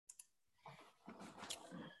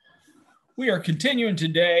We are continuing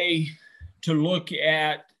today to look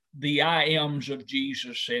at the I ams of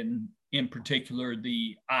Jesus, and in particular,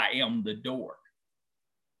 the I am the door.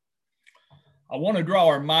 I want to draw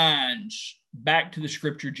our minds back to the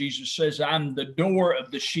scripture. Jesus says, I'm the door of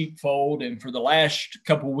the sheepfold. And for the last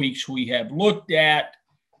couple of weeks, we have looked at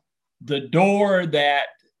the door that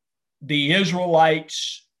the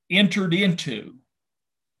Israelites entered into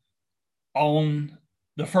on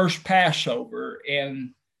the first Passover,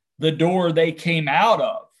 and the door they came out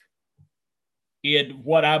of.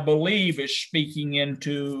 What I believe is speaking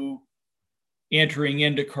into entering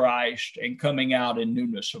into Christ and coming out in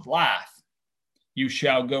newness of life. You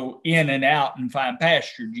shall go in and out and find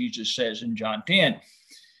pasture, Jesus says in John 10.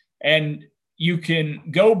 And you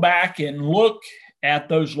can go back and look at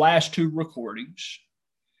those last two recordings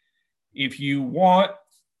if you want,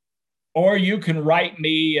 or you can write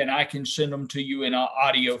me and I can send them to you in an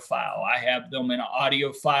audio file. I have them in an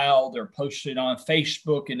audio file. They're posted on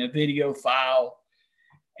Facebook in a video file.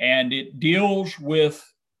 And it deals with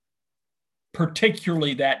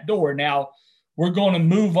particularly that door. Now, we're going to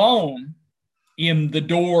move on in the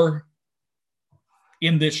door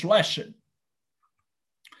in this lesson.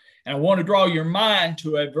 And I want to draw your mind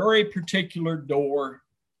to a very particular door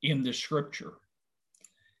in the scripture.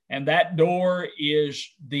 And that door is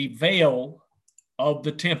the veil of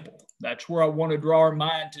the temple. That's where I want to draw our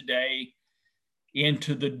mind today,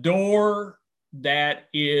 into the door that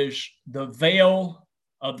is the veil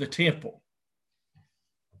of the temple.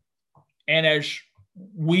 And as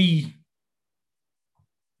we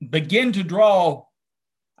begin to draw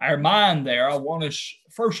our mind there, I want us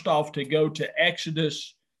first off to go to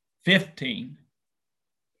Exodus 15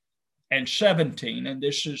 and 17. And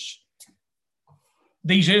this is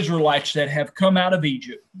these Israelites that have come out of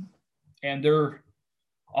Egypt, and they're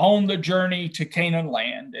on the journey to Canaan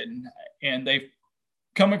land, and they've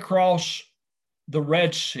come across the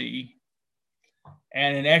Red Sea.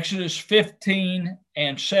 And in Exodus 15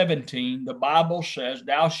 and 17, the Bible says,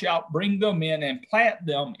 Thou shalt bring them in and plant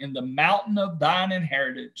them in the mountain of thine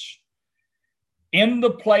inheritance, in the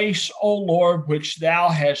place, O Lord, which thou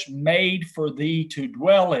hast made for thee to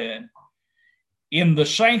dwell in the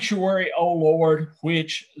sanctuary, O Lord,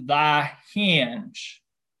 which thy hands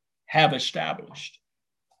have established.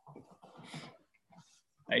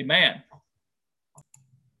 Amen.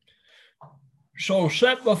 So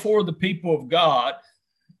set before the people of God,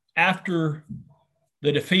 after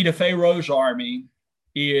the defeat of Pharaoh's army,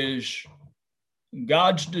 is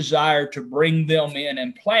God's desire to bring them in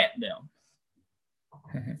and plant them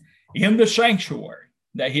in the sanctuary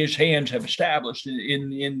that his hands have established,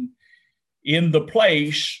 in the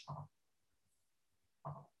place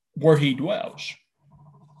where he dwells.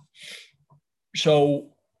 So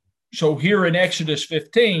here in Exodus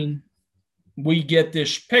 15, we get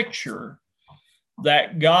this picture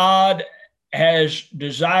that God has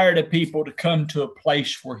desired a people to come to a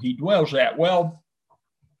place where he dwells at. Well,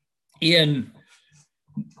 in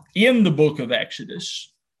the book of Exodus,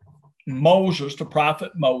 Moses, the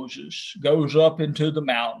prophet Moses, goes up into the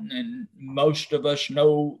mountain, and most of us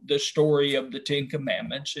know the story of the Ten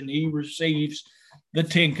Commandments, and he receives the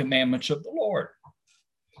Ten Commandments of the Lord.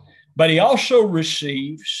 But he also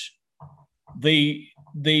receives the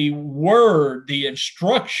word, the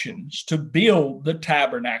instructions to build the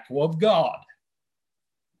tabernacle of God.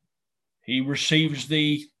 He receives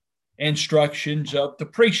the instructions of the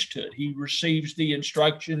priesthood. He receives the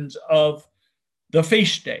instructions of the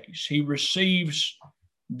feast days. He receives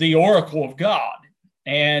the oracle of God.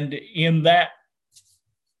 And in that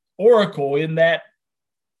oracle, in that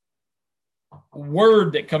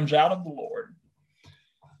word that comes out of the Lord,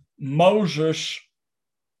 Moses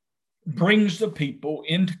brings the people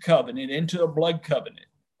into covenant, into a blood covenant.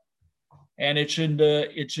 And it's in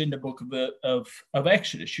the book of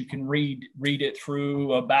Exodus. You can read it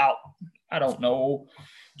through about,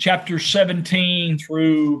 chapter 17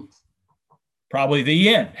 through probably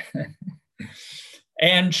the end.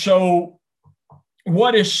 And so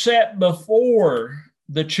what is set before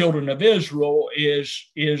the children of Israel is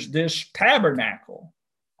this tabernacle,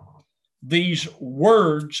 these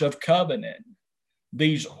words of covenant,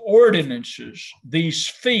 these ordinances, these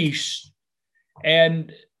feasts,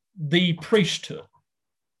 and the priesthood.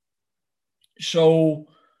 So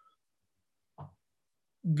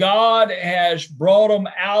God has brought them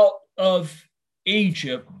out of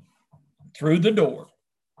Egypt through the door.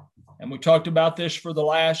 And we talked about this for the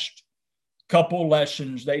last couple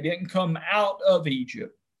lessons. They didn't come out of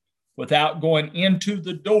Egypt without going into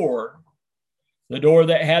the door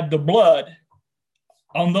that had the blood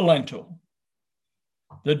on the lintel,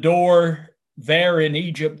 the door there in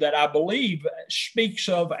Egypt that I believe speaks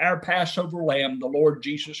of our Passover lamb, the Lord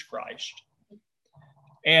Jesus Christ.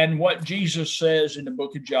 And what Jesus says in the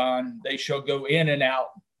book of John, they shall go in and out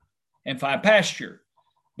and find pasture,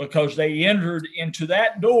 because they entered into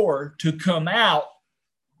that door to come out,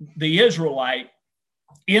 the Israelite,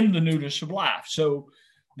 in the newness of life. So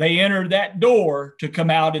they entered that door to come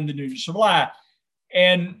out in the newness of life.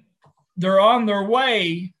 And they're on their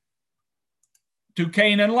way to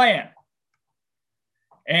Canaan land.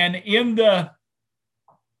 And in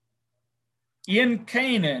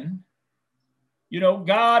Canaan,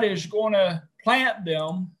 God is going to plant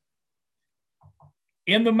them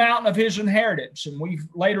in the mountain of his inheritance. And we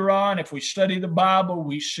later on, if we study the Bible,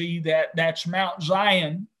 we see that that's Mount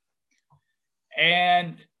Zion,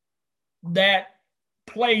 and that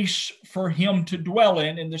place for him to dwell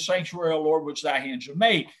in the sanctuary, O Lord, which thy hands have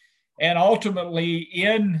made. And ultimately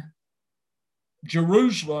in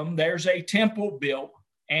Jerusalem, there's a temple built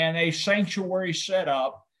and a sanctuary set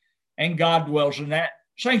up, and God dwells in that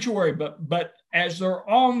sanctuary. But as they're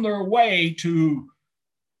on their way to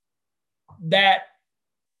that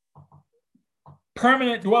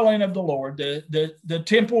permanent dwelling of the Lord, the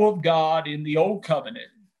temple of God in the old covenant,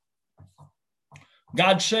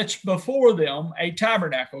 God sets before them a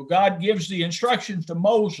tabernacle. God gives the instructions to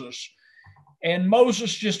Moses, and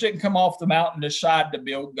Moses just didn't come off the mountain and decide to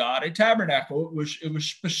build God a tabernacle. It was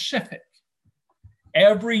specific.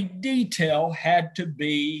 Every detail had to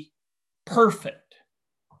be perfect.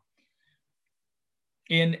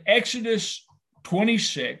 In Exodus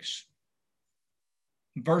 26,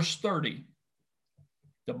 verse 30,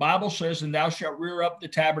 the Bible says, "And thou shalt rear up the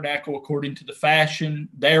tabernacle according to the fashion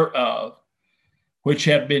thereof, which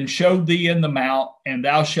have been showed thee in the mount, and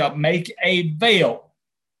thou shalt make a veil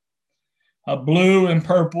of blue and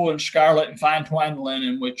purple and scarlet and fine twined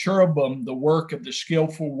linen, with cherubim, the work of the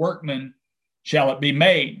skillful workman, shall it be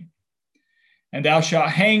made. And thou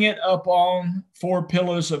shalt hang it upon 4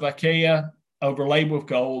 pillars of acacia overlaid with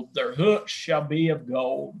gold. Their hooks shall be of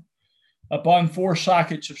gold, upon 4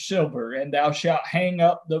 sockets of silver. And thou shalt hang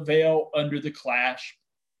up the veil under the clasp.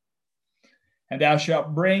 And thou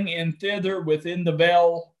shalt bring in thither within the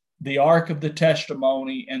veil the ark of the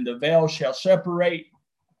testimony, and the veil shall separate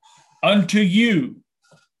unto you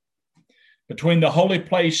between the holy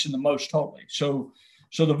place and the most holy." So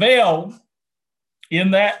the veil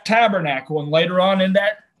in that tabernacle and later on in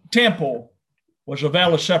that temple was a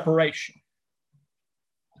veil of separation.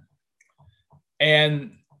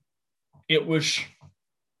 And it was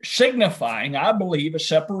signifying, I believe, a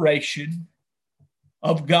separation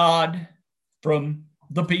of God from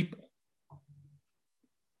the people.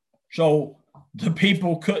 So the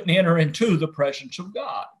people couldn't enter into the presence of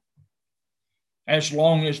God as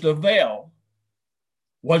long as the veil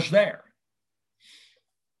was there.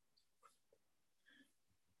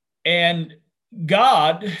 And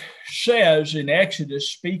God says in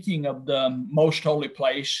Exodus, speaking of the most holy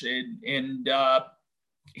place, and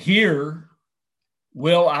here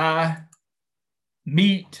will I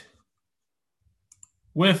meet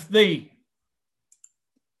with thee.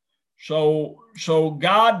 So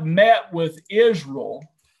God met with Israel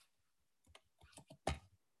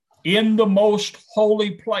in the most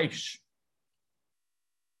holy place.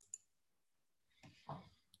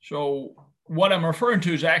 So what I'm referring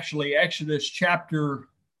to is actually Exodus chapter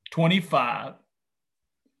 25.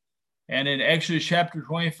 And in Exodus chapter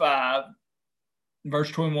 25,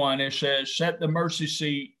 verse 21, it says, "Set the mercy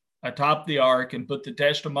seat atop the ark and put the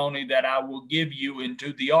testimony that I will give you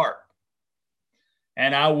into the ark.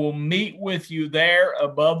 And I will meet with you there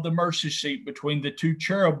above the mercy seat between the 2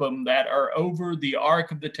 cherubim that are over the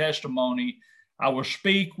ark of the testimony. I will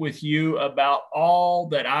speak with you about all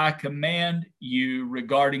that I command you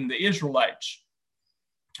regarding the Israelites."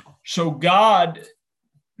 So God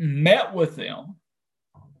met with them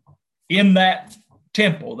in that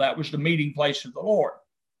temple. That was the meeting place of the Lord.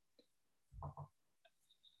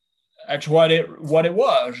 That's what it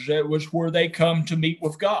was. It was where they come to meet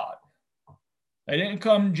with God. They didn't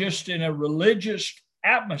come just in a religious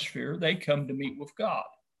atmosphere. They come to meet with God.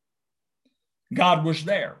 God was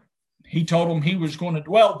there. He told them he was going to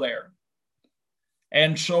dwell there.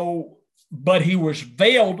 And so, but he was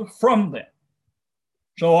veiled from them.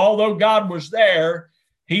 So although God was there,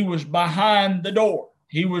 he was behind the door.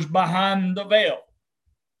 He was behind the veil.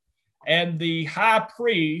 And the high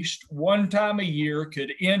priest, one time a year,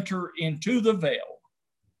 could enter into the veil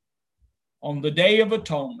on the Day of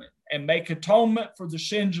Atonement and make atonement for the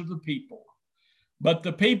sins of the people. But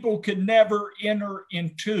the people could never enter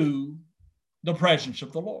into the presence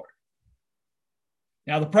of the Lord.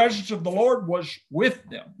 Now, the presence of the Lord was with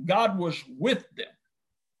them. God was with them.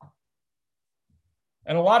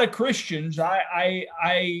 And a lot of Christians,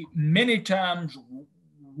 I many times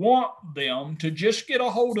want them to just get a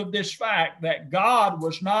hold of this fact that God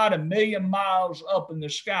was not a million miles up in the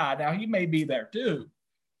sky. Now, he may be there too,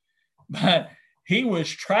 but he was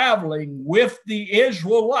traveling with the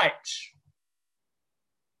Israelites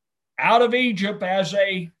out of Egypt as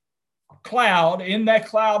a cloud. In that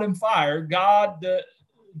cloud and fire, God,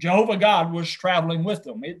 Jehovah God, was traveling with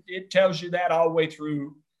them. It tells you that all the way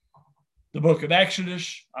through the book of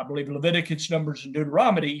Exodus, I believe Leviticus, Numbers, and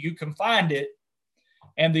Deuteronomy. You can find it.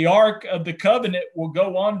 And the Ark of the Covenant will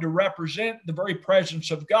go on to represent the very presence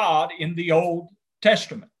of God in the Old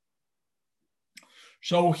Testament.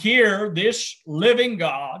 So here, this living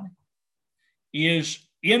God is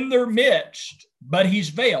in their midst, but he's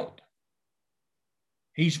veiled.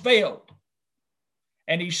 He's veiled.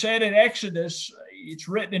 And he said in Exodus, it's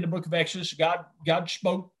written in the book of Exodus, God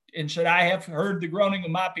spoke and said, I have heard the groaning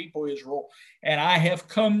of my people Israel, and I have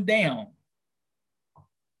come down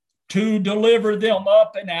to deliver them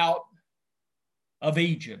up and out of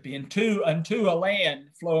Egypt unto a land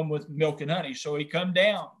flowing with milk and honey. So he come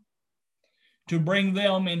down to bring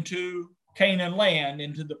them into Canaan land,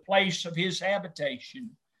 into the place of his habitation,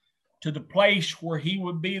 to the place where he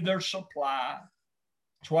would be their supply.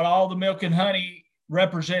 It's what all the milk and honey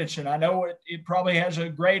represents. And I know it probably has a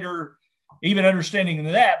greater even understanding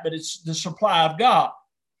than that, but it's the supply of God.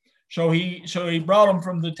 So he brought them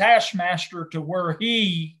from the taskmaster to where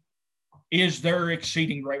he is their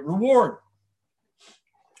exceeding great reward.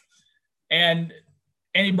 And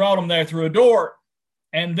he brought them there through a door.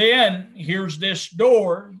 And then here's this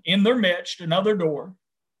door in their midst, another door.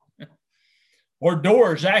 Or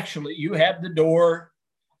doors, actually. You have the door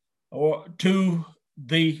to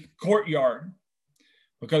the courtyard,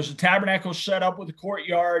 because the tabernacle is set up with a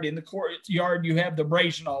courtyard. In the courtyard, you have the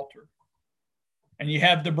brazen altar, and you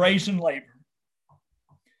have the brazen laver.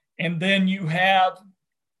 And then you have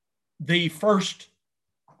the first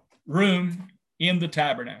room in the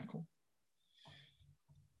tabernacle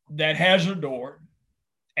that has a door,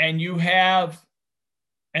 and you have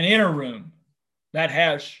an inner room that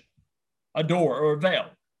has a door or a veil.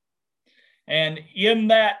 And in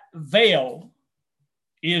that veil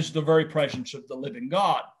is the very presence of the living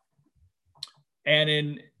God. And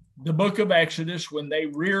in the book of Exodus, when they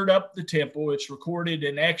reared up the temple, it's recorded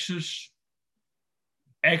in Exodus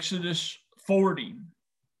 40.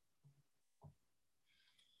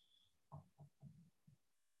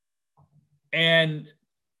 And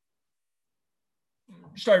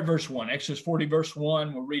start at verse 1. Exodus 40, verse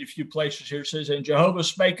 1. We'll read a few places here. It says, And Jehovah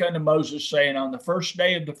spake unto Moses, saying, On the first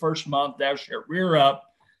day of the first month thou shalt rear up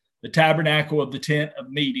the tabernacle of the tent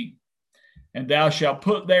of meeting, and thou shalt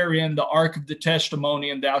put therein the ark of the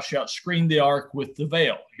testimony, and thou shalt screen the ark with the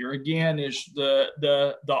veil. Here again is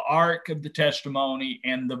the ark of the testimony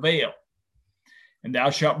and the veil. And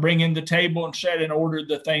thou shalt bring in the table and set in order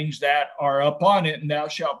the things that are upon it, and thou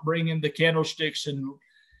shalt bring in the candlesticks and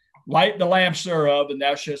light the lamps thereof, and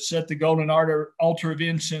thou shalt set the golden altar of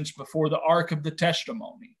incense before the ark of the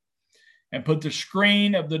testimony, and put the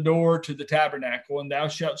screen of the door to the tabernacle, and thou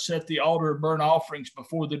shalt set the altar of burnt offerings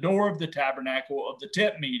before the door of the tabernacle of the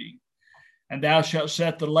tent meeting, and thou shalt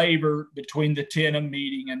set the laver between the tent of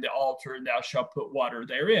meeting and the altar, and thou shalt put water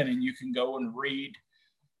therein. And you can go and read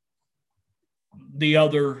the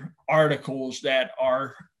other articles that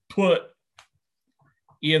are put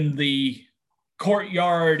in the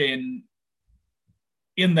courtyard and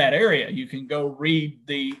in that area. You can go read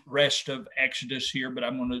the rest of Exodus here, but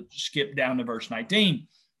I'm going to skip down to verse 19.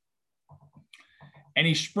 And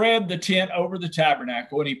he spread the tent over the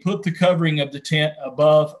tabernacle, and he put the covering of the tent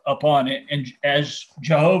above upon it, and as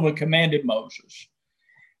Jehovah commanded Moses.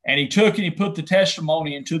 And he took and he put the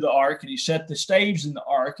testimony into the ark, and he set the staves in the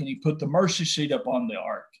ark, and he put the mercy seat upon the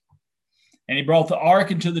ark. And he brought the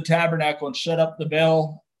ark into the tabernacle and set up the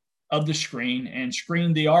veil of the screen and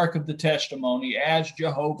screened the ark of the testimony as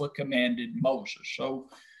Jehovah commanded Moses. So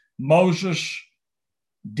Moses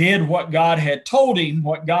did what God had told him,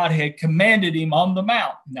 what God had commanded him on the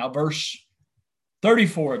mount. Now, verse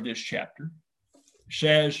 34 of this chapter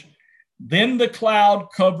says, Then the cloud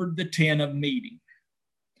covered the tent of meeting,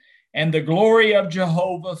 and the glory of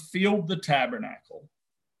Jehovah filled the tabernacle.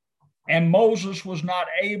 And Moses was not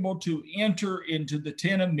able to enter into the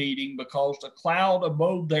tent of meeting because the cloud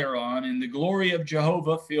abode thereon, and the glory of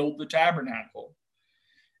Jehovah filled the tabernacle.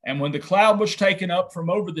 And when the cloud was taken up from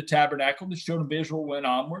over the tabernacle, the children of Israel went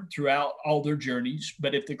onward throughout all their journeys.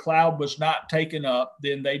 But if the cloud was not taken up,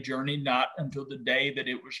 then they journeyed not until the day that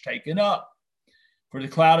it was taken up. For the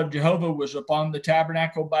cloud of Jehovah was upon the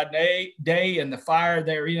tabernacle by day, and the fire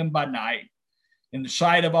therein by night. in the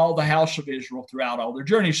sight of all the house of Israel throughout all their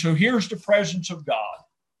journeys. So here's the presence of God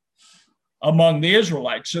among the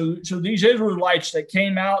Israelites. So these Israelites that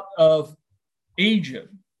came out of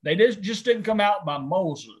Egypt, they just didn't come out by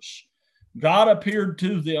Moses. God appeared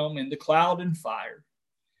to them in the cloud and fire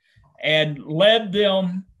and led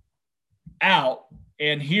them out.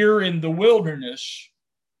 And here in the wilderness,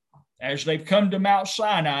 as they've come to Mount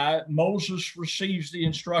Sinai, Moses receives the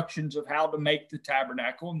instructions of how to make the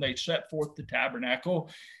tabernacle, and they set forth the tabernacle,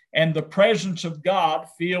 and the presence of God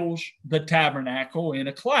fills the tabernacle in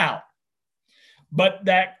a cloud. But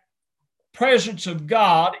that presence of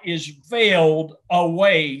God is veiled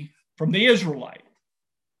away from the Israelite.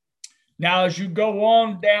 Now, as you go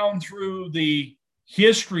on down through the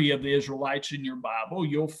history of the Israelites in your Bible,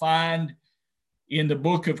 you'll find in the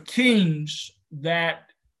book of Kings that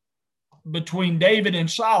between David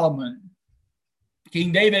and Solomon,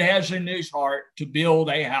 King David has in his heart to build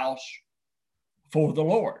a house for the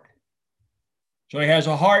Lord. So he has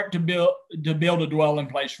a heart to build a dwelling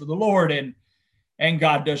place for the Lord, and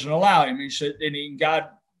God doesn't allow him. He said, and God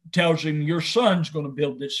tells him, your son's going to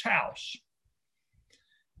build this house.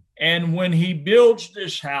 And when he builds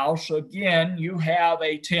this house, again, you have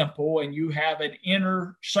a temple and you have an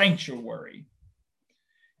inner sanctuary.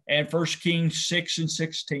 And 1 Kings 6 and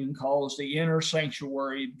 16 calls the inner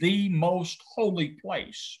sanctuary the most holy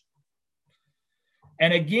place.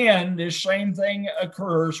 And again, this same thing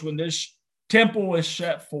occurs when this temple is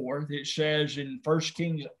set forth. It says in 1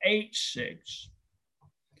 Kings 8:6,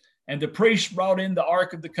 and the priest brought in the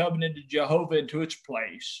ark of the covenant of Jehovah into its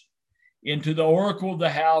place, into the oracle of the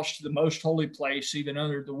house, to the most holy place, even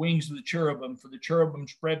under the wings of the cherubim, for the cherubim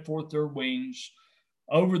spread forth their wings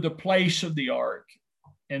over the place of the ark.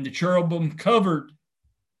 And the cherubim covered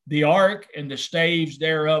the ark and the staves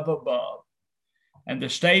thereof above. And the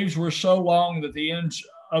staves were so long that the ends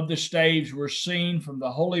of the staves were seen from the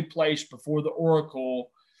holy place before the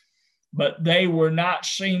oracle, but they were not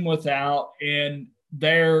seen without, and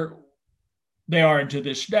there they are unto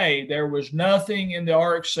this day. There was nothing in the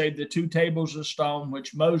ark save the 2 tables of stone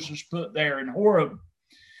which Moses put there in Horeb,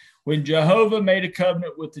 when Jehovah made a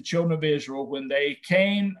covenant with the children of Israel, when they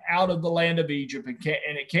came out of the land of Egypt.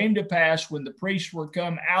 And it came to pass when the priests were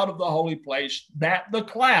come out of the holy place, that the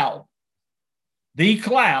cloud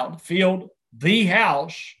filled the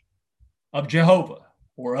house of Jehovah,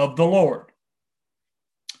 or of the Lord,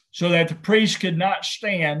 so that the priests could not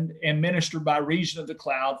stand and minister by reason of the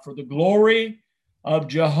cloud, for the glory of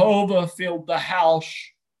Jehovah filled the house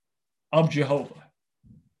of Jehovah.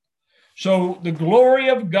 So the glory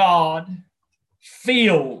of God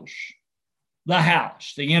fills the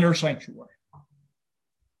house, the inner sanctuary.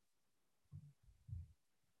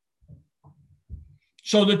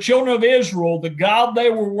 So the children of Israel, the God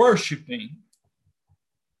they were worshiping,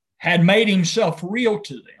 had made himself real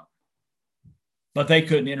to them, but they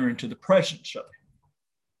couldn't enter into the presence of him.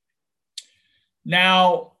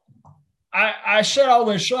 Now, I set all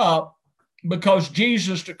this up because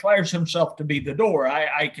Jesus declares himself to be the door.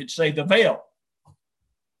 I could say the veil.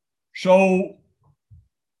 So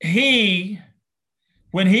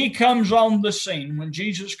when he comes on the scene, when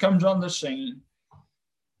Jesus comes on the scene,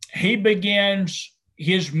 he begins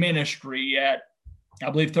his ministry at, I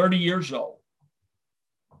believe, 30 years old.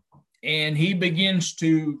 And he begins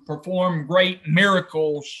to perform great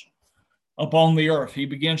miracles upon the earth. He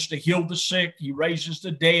begins to heal the sick. He raises the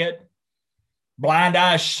dead. Blind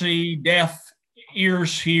eyes see, deaf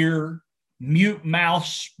ears hear, mute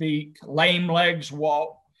mouths speak, lame legs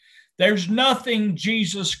walk. There's nothing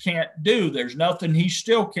Jesus can't do. There's nothing he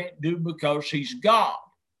still can't do because he's God.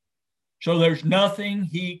 So there's nothing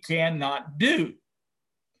he cannot do.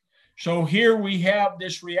 So here we have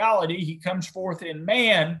this reality. He comes forth in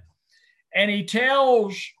man, and he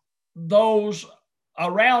tells those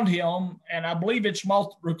around him, and I believe it's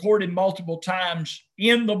recorded multiple times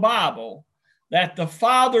in the Bible, that the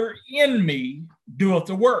Father in me doeth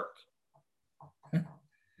the work.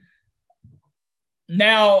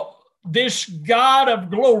 Now, this God of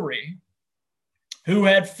glory, who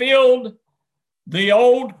had filled the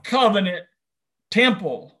old covenant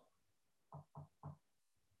temple,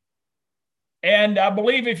 and I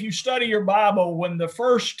believe if you study your Bible, when the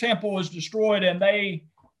first temple was destroyed and they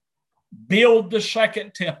build the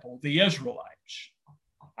second temple, the Israelites,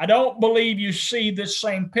 I don't believe you see this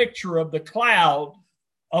same picture of the cloud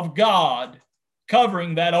of God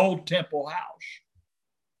covering that old temple house.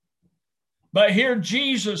 But here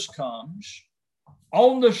Jesus comes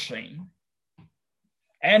on the scene,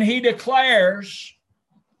 and he declares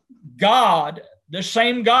God, the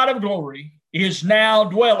same God of glory, is now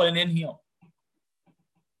dwelling in him.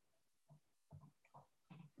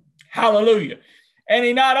 Hallelujah. And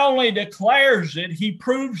he not only declares it, he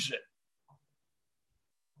proves it.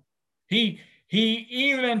 He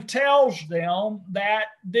even tells them that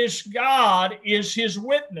this God is his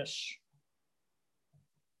witness.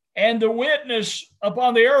 And the witness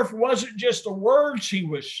upon the earth wasn't just the words he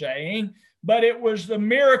was saying, but it was the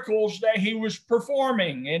miracles that he was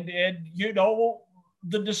performing. And you know,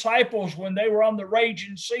 the disciples, when they were on the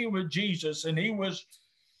raging sea with Jesus and he was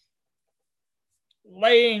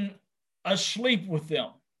laying asleep with them,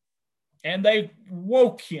 and they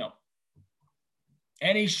woke him,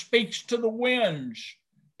 and he speaks to the winds,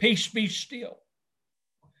 peace be still.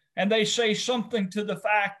 And they say something to the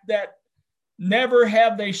fact that never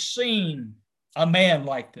have they seen a man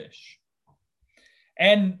like this.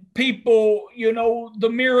 And people, you know, the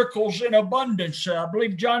miracles in abundance. I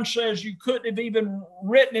believe John says you couldn't have even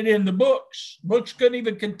written it in the books. Books couldn't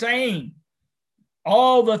even contain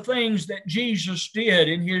all the things that Jesus did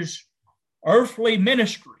in his earthly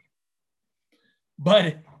ministry.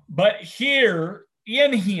 But here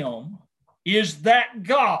in him is that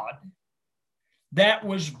God that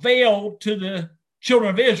was veiled to the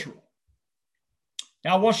children of Israel.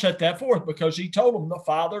 Now, I want to set that forth because he told them, the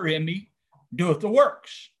Father in me doeth the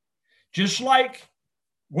works. Just like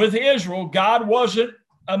with Israel, God wasn't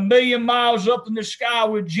a million miles up in the sky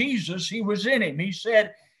with Jesus. He was in him. He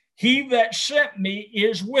said, he that sent me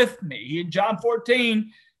is with me. In John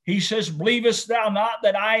 14, he says, believest thou not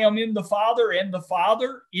that I am in the Father and the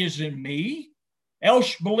Father is in me?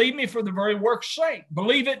 Else believe me for the very work's sake.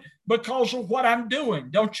 Believe it because of what I'm doing.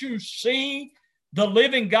 Don't you see the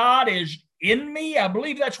living God is in me? I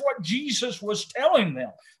believe that's what Jesus was telling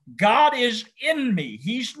them. God is in me.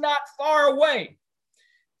 He's not far away.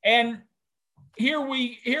 And here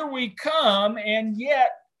we come, and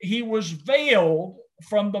yet he was veiled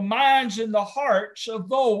from the minds and the hearts of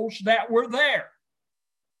those that were there.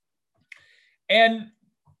 And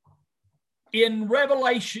in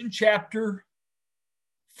Revelation chapter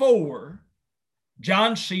 4,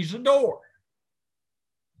 John sees a door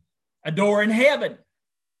in heaven.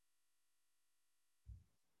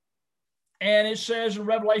 And it says in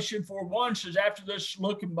Revelation 4:1, says, after this,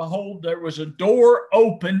 look and behold, there was a door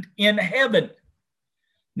opened in heaven.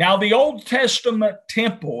 Now, the Old Testament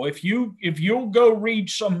temple, if you'll go read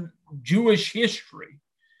some Jewish history,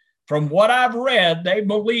 from what I've read, they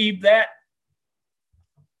believe that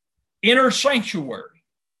inner sanctuary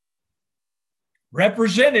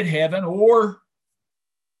represented heaven or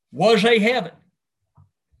was a heaven.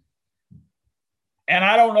 And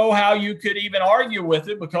I don't know how you could even argue with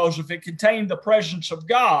it, because if it contained the presence of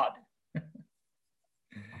God,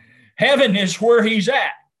 heaven is where he's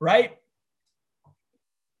at, right?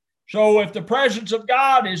 So if the presence of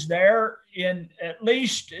God is there, in at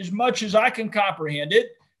least as much as I can comprehend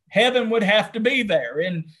it, heaven would have to be there.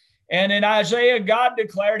 And in Isaiah, God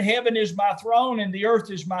declared, heaven is my throne and the earth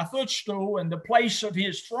is my footstool. And the place of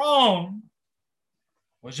his throne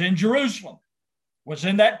was in Jerusalem, was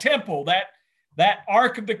in that temple. That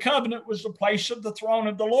Ark of the Covenant was the place of the throne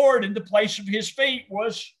of the Lord, and the place of his feet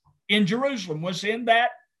was in Jerusalem, was in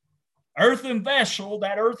that earthen vessel.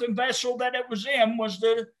 That earthen vessel that it was in was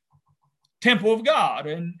the temple of God,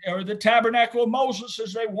 or the tabernacle of Moses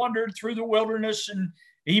as they wandered through the wilderness, and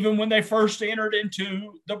even when they first entered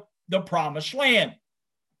into the promised land,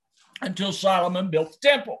 until Solomon built the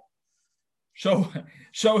temple.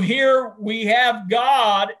 So here we have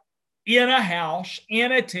God in a house,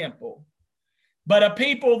 in a temple, but a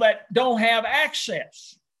people that don't have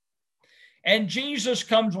access. And Jesus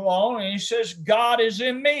comes along and he says, God is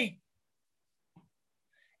in me.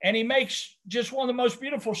 And he makes just one of the most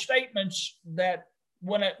beautiful statements that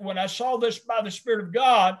when I saw this by the Spirit of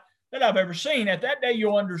God that I've ever seen. At that day,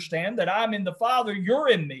 you'll understand that I'm in the Father, you're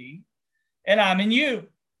in me, and I'm in you.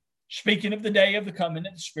 Speaking of the day of the coming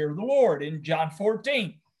of the Spirit of the Lord in John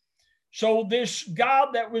 14. So this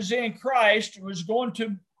God that was in Christ was going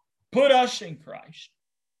to put us in Christ,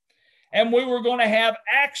 and we were going to have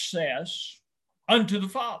access unto the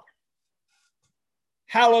Father.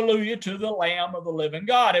 Hallelujah to the Lamb of the living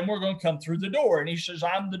God. And we're going to come through the door. And he says,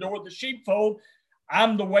 I'm the door of the sheepfold.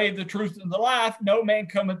 I'm the way, the truth, and the life. No man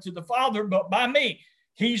cometh to the Father but by me.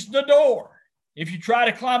 He's the door. If you try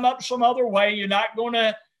to climb up some other way, you're not going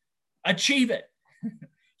to achieve it.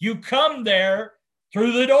 You come there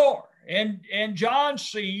through the door. And John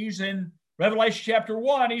sees in Revelation chapter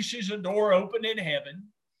 1, he sees a door open in heaven.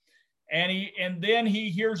 And then he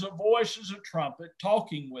hears a voice as a trumpet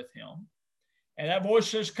talking with him. And that voice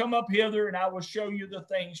says, come up hither, and I will show you the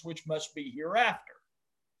things which must be hereafter.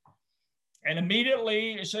 And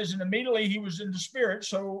immediately, it says, and immediately he was in the Spirit.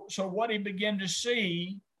 So what he began to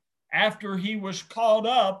see after he was caught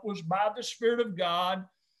up was by the Spirit of God.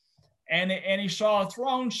 And he saw a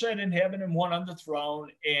throne set in heaven and one on the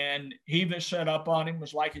throne. And he that sat up on him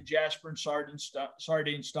was like a jasper and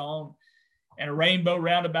sardine stone, and a rainbow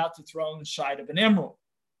round about the throne, the sight of an emerald.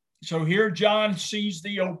 So here John sees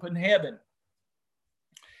the open heaven.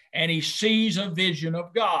 And he sees a vision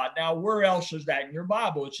of God. Now, where else is that in your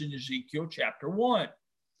Bible? It's in Ezekiel chapter 1.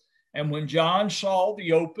 And when John saw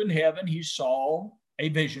the open heaven, he saw a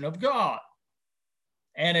vision of God.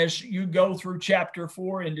 And as you go through chapter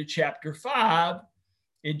 4 into chapter 5,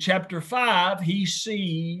 in chapter 5, he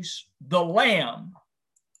sees the Lamb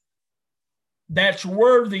that's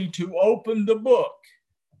worthy to open the book.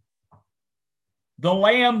 The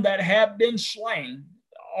Lamb that had been slain.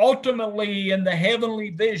 Ultimately, in the heavenly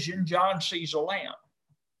vision, John sees a lamb.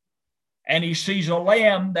 And he sees a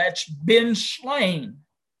lamb that's been slain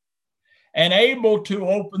and able to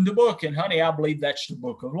open the book. And honey, I believe that's the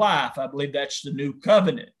book of life. I believe that's the new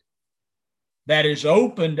covenant that is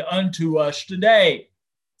opened unto us today.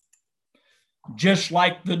 Just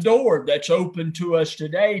like the door that's open to us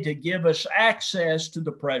today to give us access to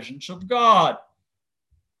the presence of God.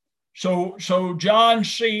 So John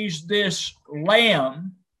sees this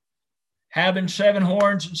lamb having 7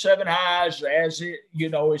 horns and 7 eyes, as it,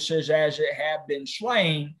 it says, as it had been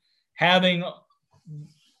slain, having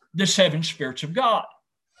the 7 spirits of God.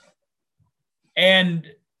 And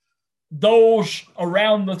those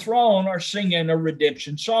around the throne are singing a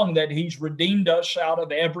redemption song, that he's redeemed us out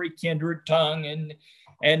of every kindred, tongue,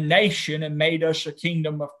 and nation, and made us a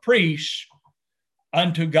kingdom of priests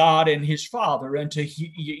unto God and his Father, and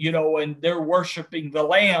they're worshiping the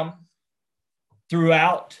Lamb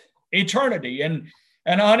throughout eternity. And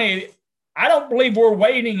honey, I don't believe we're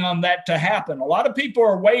waiting on that to happen. A lot of people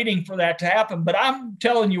are waiting for that to happen, but I'm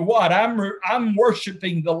telling you what, I'm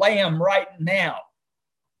worshiping the Lamb right now.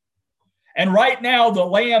 And right now, the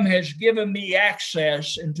Lamb has given me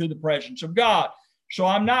access into the presence of God. So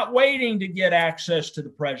I'm not waiting to get access to the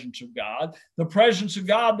presence of God. The presence of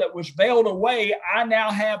God that was veiled away, I now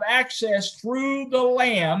have access through the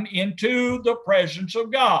Lamb into the presence of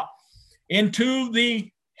God, into the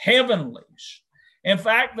heavenlies. In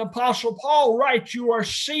fact, the Apostle Paul writes, you are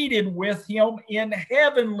seated with him in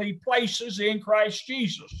heavenly places in Christ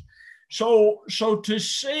Jesus. So to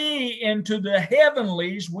see into the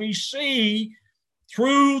heavenlies, we see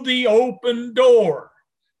through the open door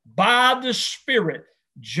by the Spirit.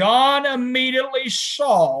 John immediately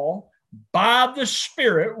saw by the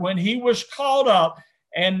Spirit when he was caught up,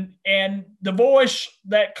 and the voice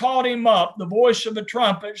that caught him up, the voice of the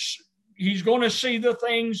trumpets, he's going to see the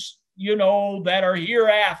things, that are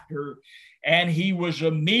hereafter. And he was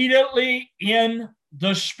immediately in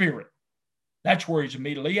the Spirit. That's where he's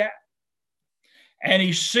immediately at. And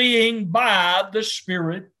he's seeing by the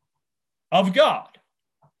Spirit of God.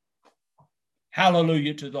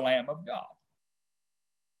 Hallelujah to the Lamb of God.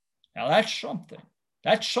 Now that's something.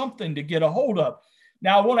 That's something to get a hold of.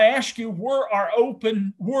 Now I want to ask you, where are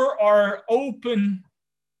open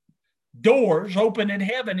doors open in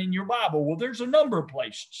heaven in your Bible? Well, there's a number of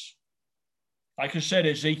places. Like I said,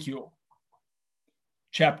 Ezekiel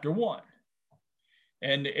chapter 1.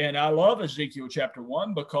 And I love Ezekiel chapter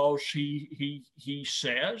 1 because he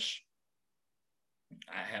says,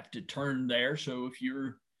 I have to turn there. So if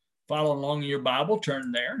you're following along in your Bible,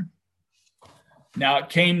 turn there. Now it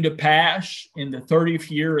came to pass in the 30th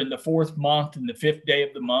year, in the 4th month, in the 5th day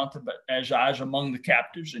of the month, as I was among the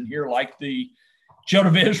captives, and here like the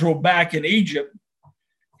children of Israel back in Egypt,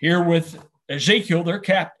 here with Ezekiel, they're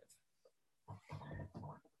captive.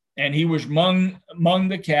 And he was among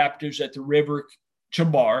the captives at the river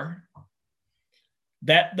Chabar,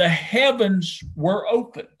 that the heavens were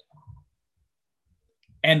opened,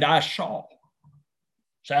 and I saw.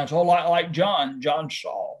 Sounds a whole lot like John. John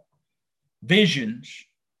saw visions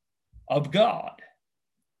of God.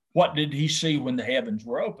 What did he see when the heavens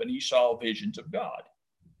were open? He saw visions of God.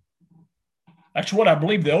 That's what I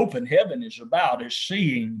believe the open heaven is about, is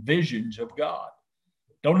seeing visions of God.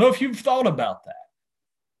 Don't know if you've thought about that.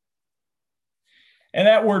 And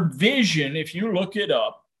that word vision, if you look it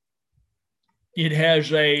up, it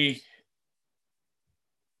has a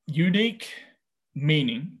unique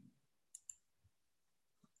meaning.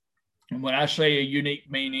 And when I say a unique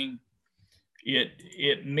meaning,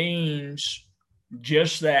 it means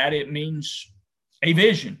just that. It means a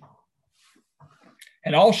vision.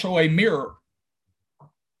 And also a mirror.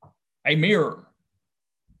 A mirror.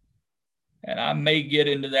 And I may get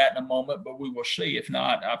into that in a moment, but we will see. If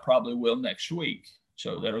not, I probably will next week.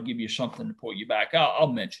 So that'll give you something to pull you back. I'll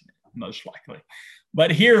mention it most likely. But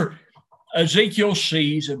here, Ezekiel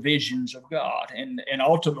sees the visions of God. And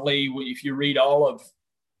ultimately, if you read all of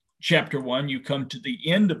chapter 1, you come to the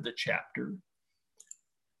end of the chapter.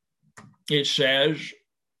 It says,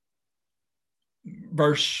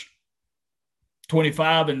 verse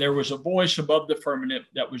 25, and there was a voice above the firmament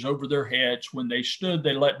that was over their heads. When they stood,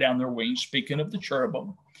 they let down their wings, speaking of the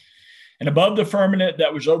cherubim. And above the firmament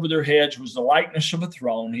that was over their heads was the likeness of a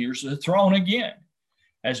throne. Here's the throne again,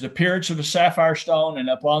 as the appearance of a sapphire stone, and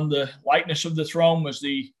upon the likeness of the throne was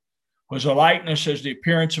a likeness as the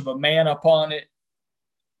appearance of a man upon it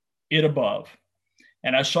above.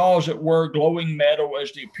 And I saw, as it were, glowing metal,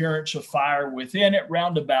 as the appearance of fire within it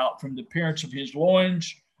round about, from the appearance of his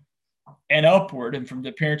loins and upward, and from the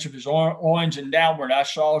appearance of his loins and downward, I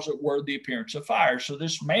saw, as it were, the appearance of fire. So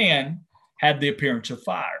this man had the appearance of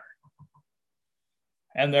fire.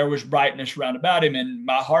 And there was brightness round about him, and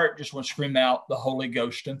my heart just went to scream out, the Holy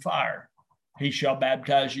Ghost and fire. He shall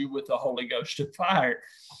baptize you with the Holy Ghost and fire.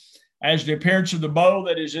 As the appearance of the bow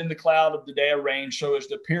that is in the cloud of the day of rain, so is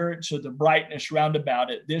the appearance of the brightness round about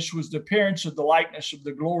it. This was the appearance of the likeness of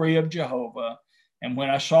the glory of Jehovah. And when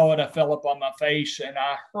I saw it, I fell upon my face, and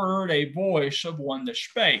I heard a voice of one that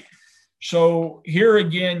spake. So here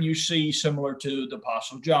again, you see, similar to the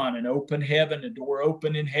Apostle John, an open heaven, a door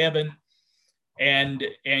open in heaven, and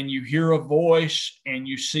you hear a voice and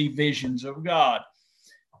you see visions of God.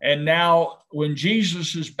 And now when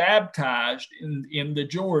Jesus is baptized in the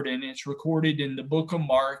Jordan, it's recorded in the book of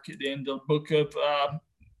Mark, in the book of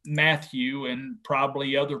Matthew, and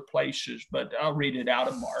probably other places, but I'll read it out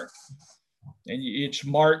of Mark. And it's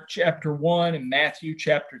Mark chapter 1 and Matthew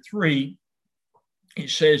chapter 3. It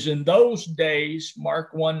says, in those days,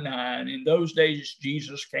 Mark 1:9, in those days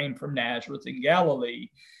Jesus came from Nazareth in Galilee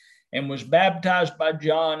and was baptized by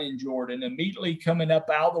John in Jordan. Immediately coming up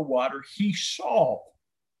out of the water, he saw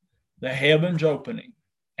the heavens opening,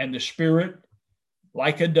 and the Spirit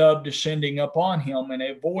like a dove descending upon him, and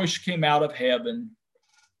a voice came out of heaven,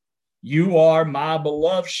 you are my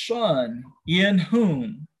beloved Son,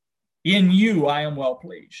 in you I am well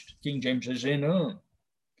pleased. King James says, in whom.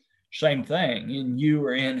 Same thing, in you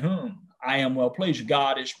or in whom I am well pleased.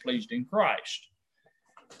 God is pleased in Christ.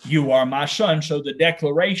 You are my Son. So the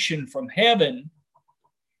declaration from heaven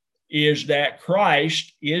is that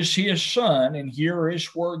Christ is his Son, and here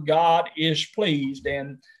is where God is pleased,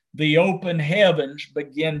 and the open heavens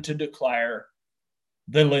begin to declare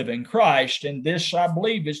the living Christ. And this, I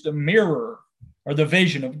believe, is the mirror or the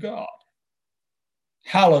vision of God.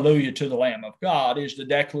 Hallelujah to the Lamb of God is the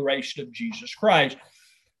declaration of Jesus Christ.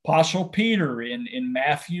 Apostle Peter in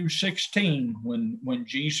Matthew 16, when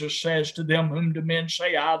Jesus says to them, whom do men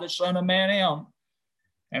say I, the Son of Man, am?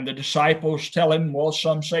 And the disciples tell him, well,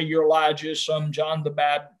 some say you're Elijah, some John the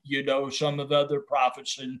Baptist, some of the other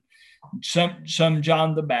prophets, and some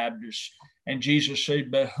John the Baptist. And Jesus said,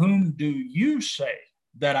 but whom do you say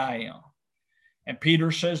that I am? And Peter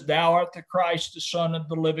says, thou art the Christ, the Son of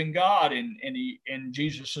the living God. And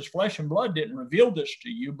Jesus says, flesh and blood didn't reveal this to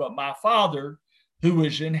you, but my Father who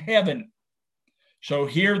is in heaven. So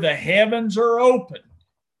here the heavens are open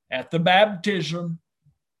at the baptism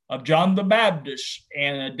of John the Baptist,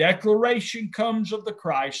 and a declaration comes of the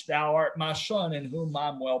Christ, thou art my Son, in whom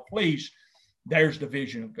I'm well pleased. There's the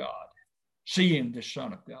vision of God, seeing the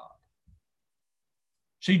Son of God.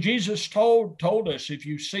 See, Jesus told us, if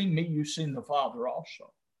you've seen me, you've seen the Father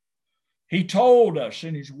also. He told us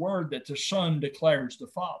in his word that the Son declares the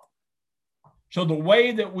Father. So the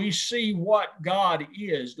way that we see what God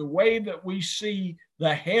is, the way that we see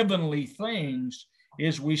the heavenly things,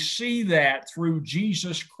 is we see that through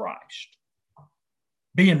Jesus Christ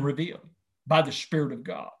being revealed by the Spirit of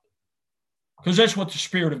God. Because that's what the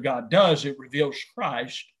Spirit of God does. It reveals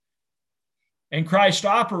Christ. And Christ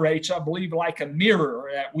operates, I believe, like a mirror.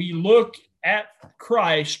 That we look at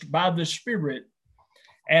Christ by the Spirit,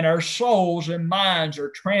 and our souls and minds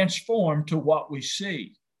are transformed to what we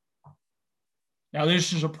see. Now,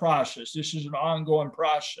 this is a process. This is an ongoing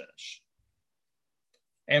process.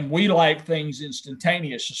 And we like things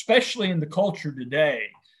instantaneous, especially in the culture today.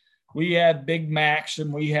 We have Big Macs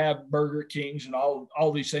and we have Burger Kings and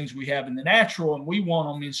all these things we have in the natural, and we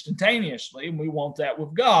want them instantaneously, and we want that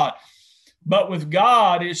with God. But with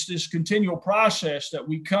God, it's this continual process that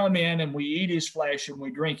we come in and we eat his flesh and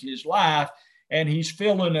we drink his life, and he's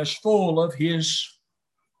filling us full of his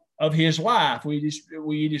life. We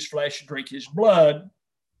eat his flesh and drink his blood,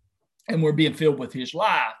 and we're being filled with his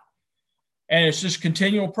life. And it's this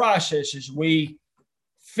continual process as we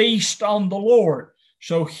feast on the Lord.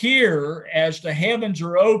 So here, as the heavens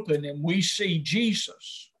are open and we see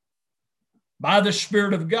Jesus by the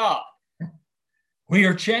Spirit of God, we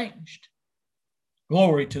are changed.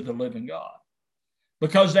 Glory to the living God.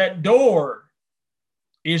 Because that door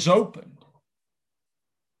is opened.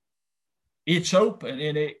 It's open,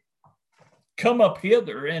 and it come up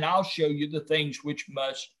hither, and I'll show you the things which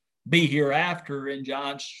must be hereafter. And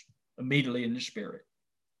John's immediately in the Spirit.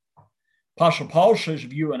 Apostle Paul says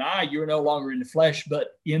of you and I, you're no longer in the flesh, but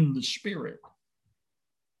in the Spirit.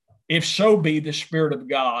 If so be the Spirit of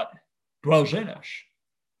God dwells in us.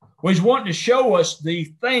 Well, he's wanting to show us the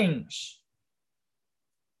things,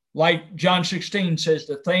 like John 16 says,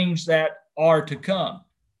 the things that are to come.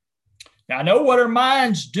 Now, I know what our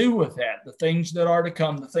minds do with that, the things that are to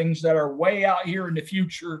come, the things that are way out here in the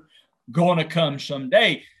future, going to come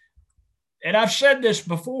someday. And I've said this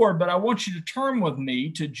before, but I want you to turn with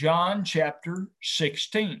me to John chapter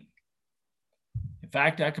 16. In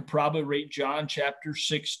fact, I could probably read John chapter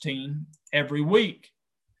 16 every week.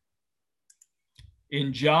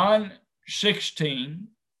 In John 16,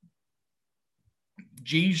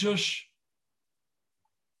 Jesus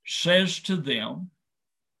says to them,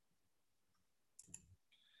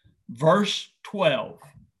 verse 12,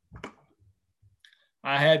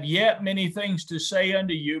 I have yet many things to say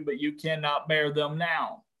unto you, but you cannot bear them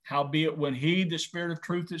now. Howbeit, when he, the Spirit of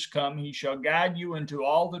truth, is come, he shall guide you into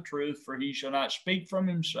all the truth, for he shall not speak from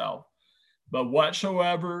himself, but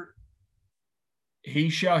whatsoever he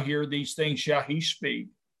shall hear, these things shall he speak,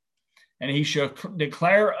 and he shall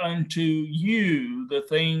declare unto you the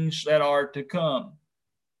things that are to come.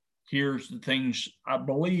 Here's the things I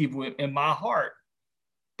believe in my heart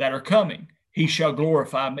that are coming. He shall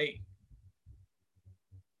glorify me.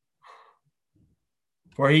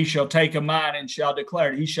 For he shall take of mine and shall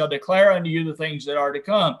declare it. He shall declare unto you the things that are to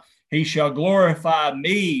come. He shall glorify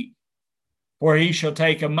me. For he shall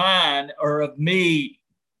take of mine, or of me,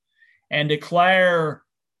 and declare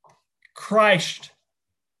Christ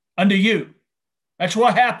unto you. That's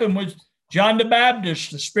what happened with John the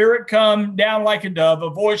Baptist. The Spirit come down like a dove, a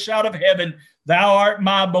voice out of heaven, thou art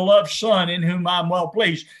my beloved Son, in whom I'm well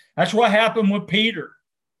pleased. That's what happened with Peter.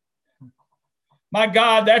 My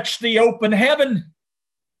God, that's the open heaven.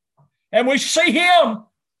 And we see him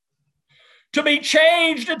to be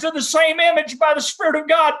changed into the same image by the Spirit of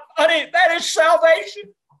God. That is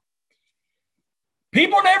salvation.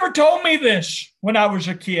 People never told me this when I was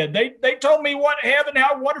a kid. They told me what heaven,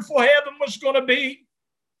 how wonderful heaven was going to be.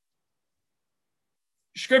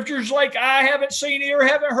 Scriptures like, I haven't seen, ear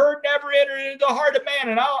haven't heard, never entered into the heart of man.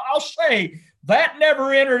 And I'll say, that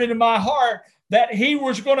never entered into my heart, that he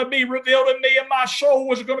was going to be revealed in me and my soul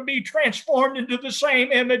was going to be transformed into the same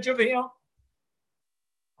image of him.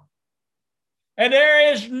 And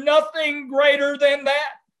there is nothing greater than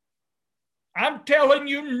that. I'm telling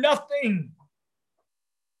you, nothing.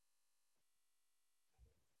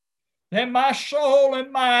 Than my soul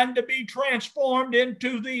and mind to be transformed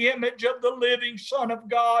into the image of the living Son of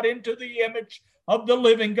God, into the image of the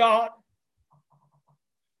living God.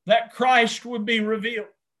 That Christ would be revealed.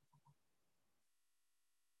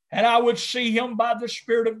 And I would see him by the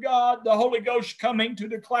Spirit of God, the Holy Ghost coming to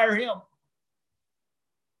declare him.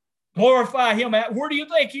 Glorify him at. Where do you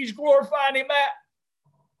think he's glorifying him at?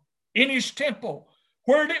 In his temple.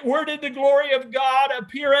 Where did the glory of God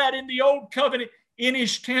appear at in the old covenant? In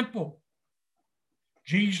his temple.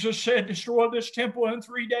 Jesus said, destroy this temple in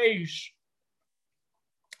 3 days.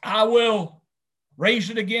 I will raise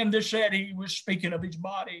it again. This said he was speaking of his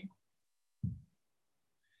body.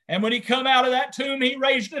 And when he come out of that tomb, he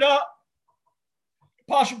raised it up.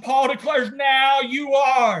 Apostle Paul declares, now you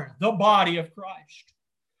are the body of Christ.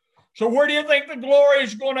 So where do you think the glory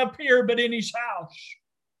is going to appear but in his house?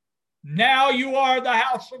 Now you are the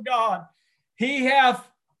house of God. He hath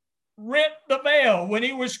rent the veil when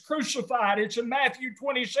he was crucified. It's in Matthew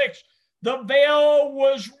 26. The veil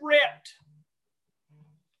was rent.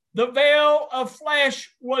 The veil of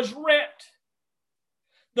flesh was rent.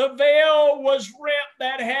 The veil was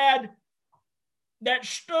rent that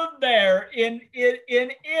stood there in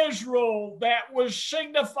Israel, that was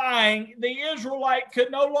signifying the Israelite could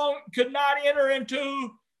not enter into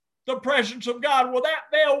the presence of God. Well, that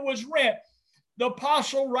veil was rent. The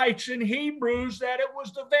apostle writes in Hebrews that it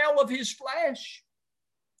was the veil of his flesh.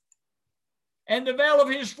 And the veil of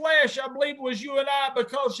his flesh, I believe, was you and I,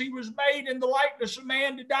 because he was made in the likeness of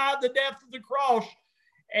man to die the death of the cross.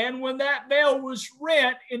 And when that veil was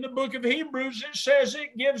rent in the book of Hebrews, it says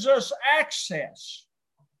it gives us access.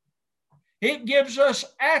 It gives us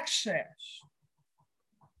access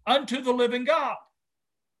unto the living God.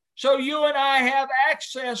 So you and I have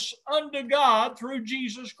access unto God through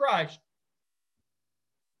Jesus Christ.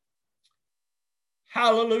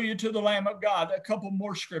 Hallelujah to the Lamb of God. A couple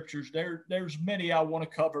more scriptures. There's many I want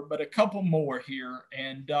to cover, but a couple more here.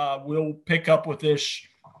 And we'll pick up with this,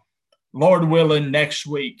 Lord willing, next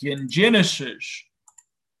week. In Genesis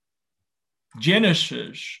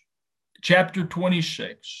chapter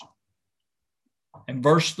 26 and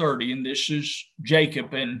verse 30, and this is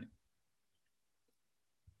Jacob, and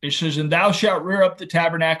it says, "And thou shalt rear up the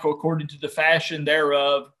tabernacle according to the fashion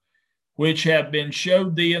thereof, which have been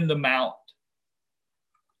showed thee in the mount."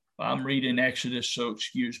 I'm reading Exodus, so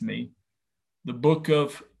excuse me. The book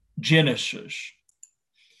of Genesis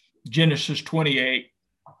 28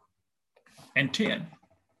 and 10.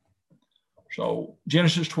 So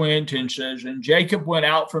Genesis 28 and 10 says, "And Jacob went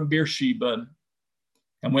out from Beersheba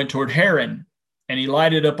and went toward Haran, and he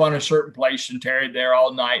lighted upon a certain place and tarried there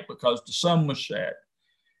all night because the sun was set.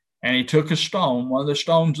 And he took a stone, one of the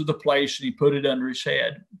stones of the place, and he put it under his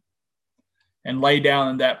head and lay down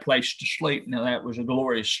in that place to sleep." Now that was a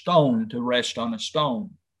glorious stone, to rest on a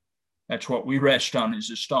stone. That's what we rest on,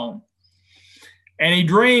 is a stone. "And he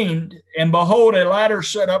dreamed, and behold, a ladder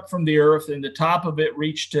set up from the earth, and the top of it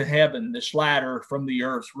reached to heaven." This ladder from the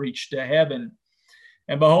earth reached to heaven.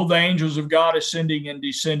 "And behold, the angels of God ascending and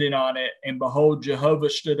descending on it. And behold,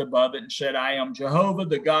 Jehovah stood above it and said, I am Jehovah,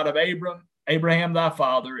 the God of Abraham thy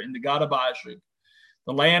father, and the God of Isaac.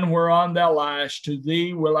 The land whereon thou liest, to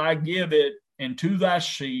thee will I give it, and to thy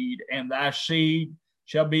seed, and thy seed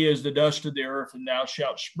shall be as the dust of the earth, and thou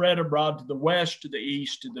shalt spread abroad to the west, to the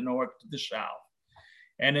east, to the north, to the south.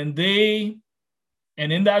 And in thee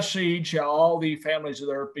and in thy seed shall all the families of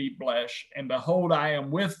the earth be blessed. And behold, I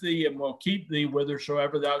am with thee, and will keep thee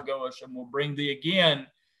whithersoever thou goest, and will bring thee again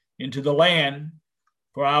into the land.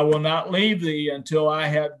 For I will not leave thee until I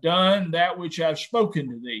have done that which I have spoken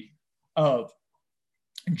to thee of."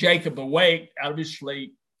 And Jacob awaked out of his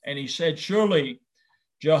sleep, and he said, "Surely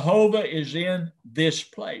Jehovah is in this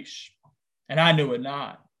place, and I knew it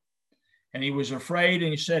not." And he was afraid, and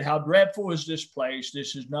he said, "How dreadful is this place?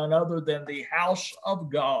 This is none other than the house of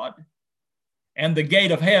God and the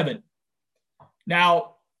gate of heaven."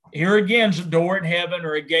 Now, here again is a door in heaven,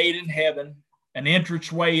 or a gate in heaven, an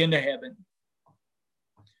entranceway into heaven.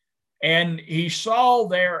 And he saw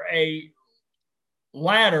there a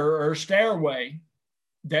ladder or stairway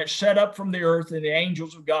that set up from the earth, and the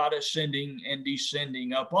angels of God ascending and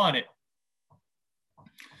descending upon it.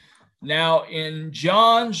 Now, in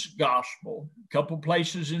John's gospel, a couple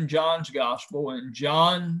places in John's gospel, in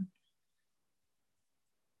John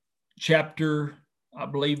chapter, I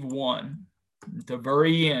believe 1, at the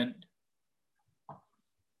very end,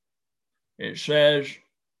 it says,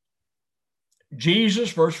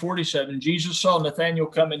 Jesus, verse 47, "Jesus saw Nathanael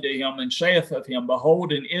coming to him, and saith of him,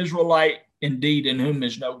 Behold, an Israelite indeed, in whom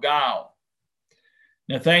is no guile.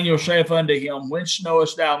 Nathanael saith unto him, Whence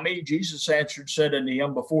knowest thou me? Jesus answered, said unto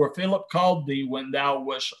him, Before Philip called thee, when thou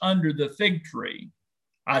wast under the fig tree,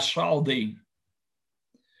 I saw thee.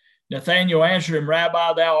 Nathanael answered him,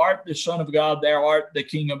 Rabbi, thou art the Son of God, thou art the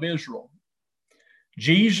King of Israel.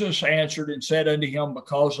 Jesus answered and said unto him,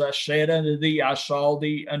 Because I said unto thee, I saw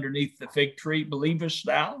thee underneath the fig tree, believest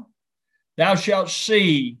thou? Thou shalt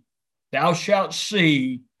see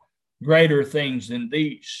greater things than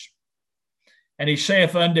these. And he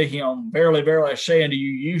saith unto him, Verily, verily, I say unto you,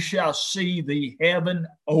 you shall see the heaven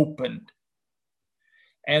opened,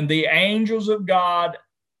 and the angels of God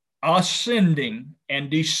ascending and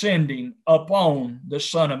descending upon the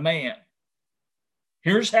Son of Man.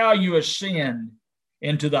 Here's how you ascend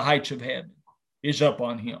into the heights of heaven, is up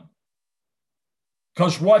on him.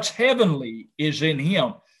 Because what's heavenly is in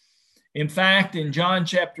him. In fact, in John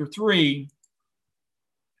chapter 3,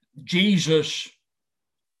 Jesus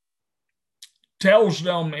tells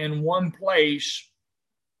them in one place,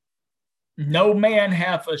 no man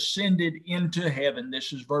hath ascended into heaven.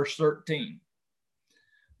 This is verse 13.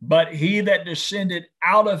 But he that descended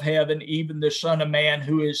out of heaven, even the Son of Man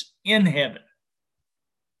who is in heaven.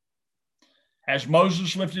 As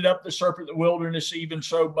Moses lifted up the serpent in the wilderness, even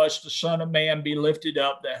so must the Son of Man be lifted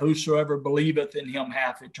up, that whosoever believeth in him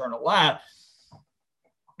hath eternal life.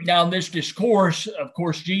 Now, in this discourse, of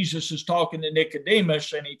course, Jesus is talking to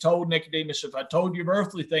Nicodemus, and he told Nicodemus, if I told you of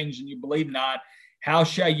earthly things and you believe not, how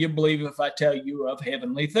shall you believe if I tell you of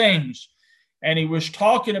heavenly things? And he was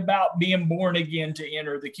talking about being born again to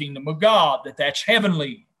enter the kingdom of God, that's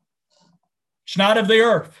heavenly. It's not of the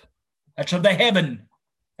earth. That's of the heaven.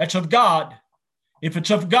 That's of God. If it's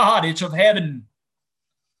of God, it's of heaven.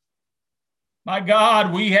 My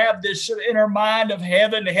God, we have this inner mind of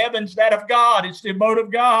heaven. Heaven's that of God. It's the abode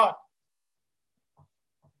of God.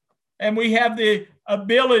 And we have the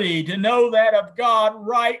ability to know that of God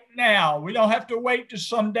right now. We don't have to wait to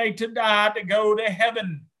someday to die to go to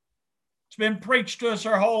heaven. It's been preached to us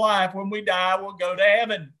our whole life. When we die, we'll go to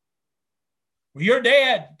heaven. Well, you're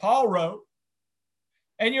dead, Paul wrote,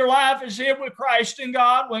 and your life is hid with Christ in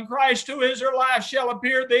God. When Christ, who is our life, shall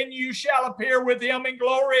appear, then you shall appear with him in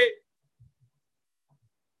glory.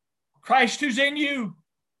 Christ who's in you.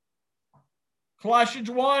 Colossians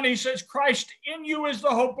 1, he says, Christ in you is the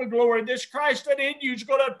hope of glory. This Christ that in you is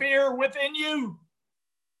going to appear within you.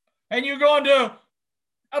 And you're going to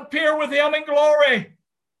appear with him in glory.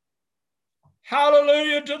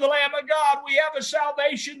 Hallelujah to the Lamb of God. We have a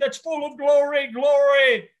salvation that's full of glory,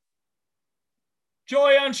 glory,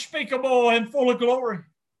 joy unspeakable and full of glory.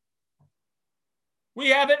 We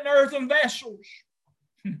have it in earthen vessels.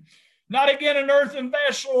 Not again an earthen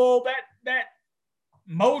vessel that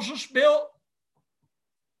Moses built.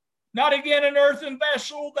 Not again an earthen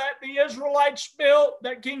vessel that the Israelites built,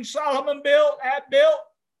 that King Solomon had built.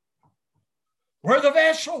 We're the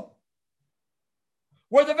vessel.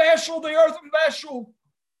 We're the vessel, the earthen vessel,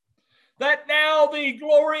 that now the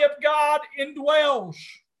glory of God indwells.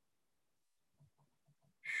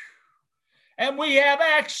 And we have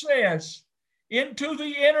access into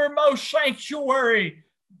the innermost sanctuary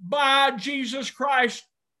by Jesus Christ,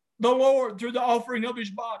 the Lord, through the offering of his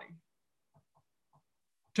body.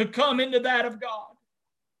 To come into that of God,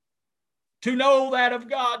 to know that of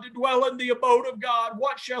God, to dwell in the abode of God.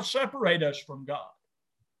 What shall separate us from God?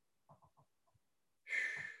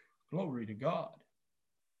 Glory to God.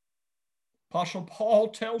 Apostle Paul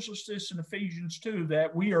tells us this in Ephesians 2,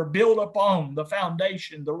 that we are built upon the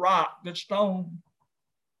foundation, the rock, the stone.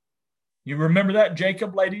 You remember that?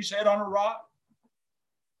 Jacob laid his head on a rock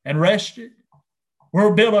and rested.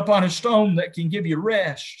 We're built upon a stone that can give you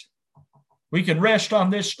rest. We can rest on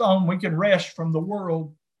this stone. We can rest from the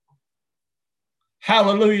world.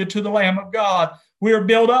 Hallelujah to the Lamb of God. We are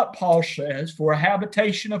built up, Paul says, for a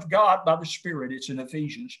habitation of God by the Spirit. It's in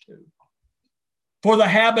Ephesians 2. For the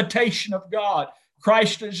habitation of God.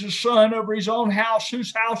 Christ is the Son over his own house,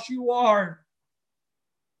 whose house you are.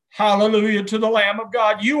 Hallelujah to the Lamb of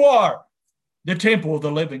God. You are the temple of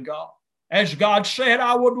the living God. As God said,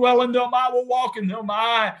 I will dwell in them, I will walk in them,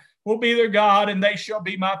 I will be their God, and they shall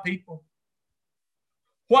be my people.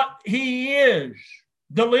 What he is,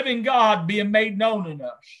 the living God being made known in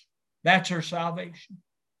us. That's our salvation.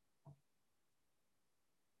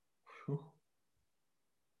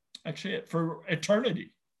 That's it for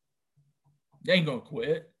eternity. They ain't going to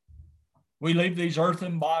quit. We leave these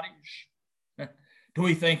earthen bodies. Do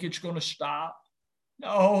we think it's going to stop?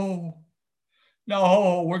 No.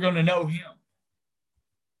 No, we're going to know him.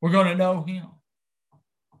 We're going to know him.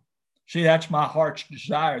 See, that's my heart's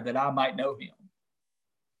desire, that I might know him.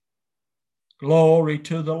 Glory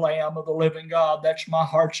to the Lamb of the living God. That's my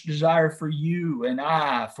heart's desire for you and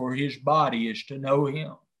I, for his body, is to know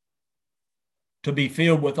him, to be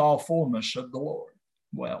filled with all fullness of the Lord.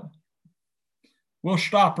 Well, we'll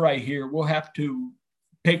stop right here. We'll have to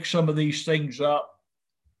pick some of these things up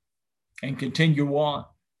and continue on.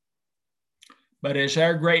 But as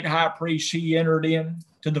our great high priest, he entered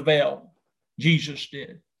into the veil. Jesus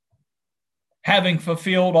did, having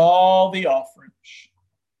fulfilled all the offerings,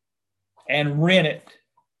 and rent it,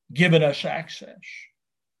 given us access,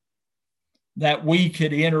 that we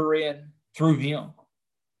could enter in through him,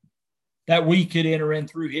 that we could enter in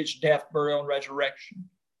through his death, burial, and resurrection.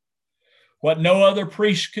 What no other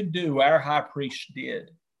priest could do, our high priest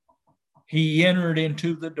did. He entered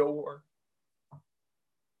into the door,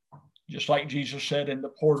 just like Jesus said, and the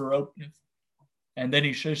porter openeth. And then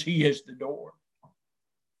he says, he is the door.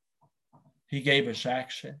 He gave us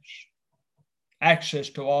access. Access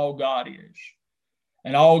to all God is.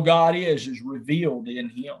 And all God is revealed in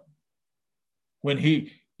him. When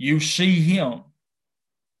you see him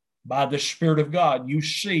by the Spirit of God, you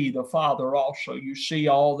see the Father also. You see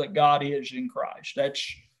all that God is in Christ. That's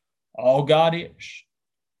all God is.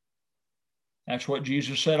 That's what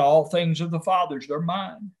Jesus said. All things of the Father's, they're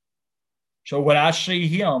mine. So when I see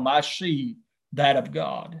him, I see that of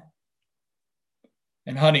God.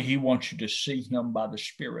 And honey, he wants you to see him by the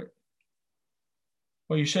Spirit.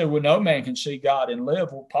 Well, you say, well, no man can see God and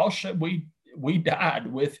live. Well, Paul said we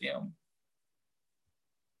died with him.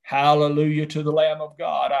 Hallelujah to the Lamb of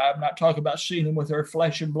God. I'm not talking about seeing him with our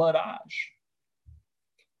flesh and blood eyes.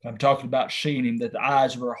 I'm talking about seeing him, that the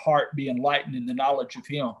eyes of our heart be enlightened in the knowledge of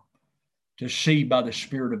him, to see by the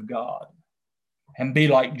Spirit of God. And be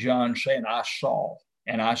like John saying, I saw,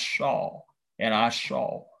 and I saw, and I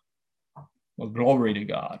saw. Well, glory to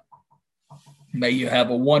God. May you have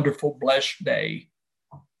a wonderful, blessed day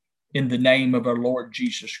in the name of our Lord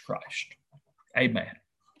Jesus Christ. Amen.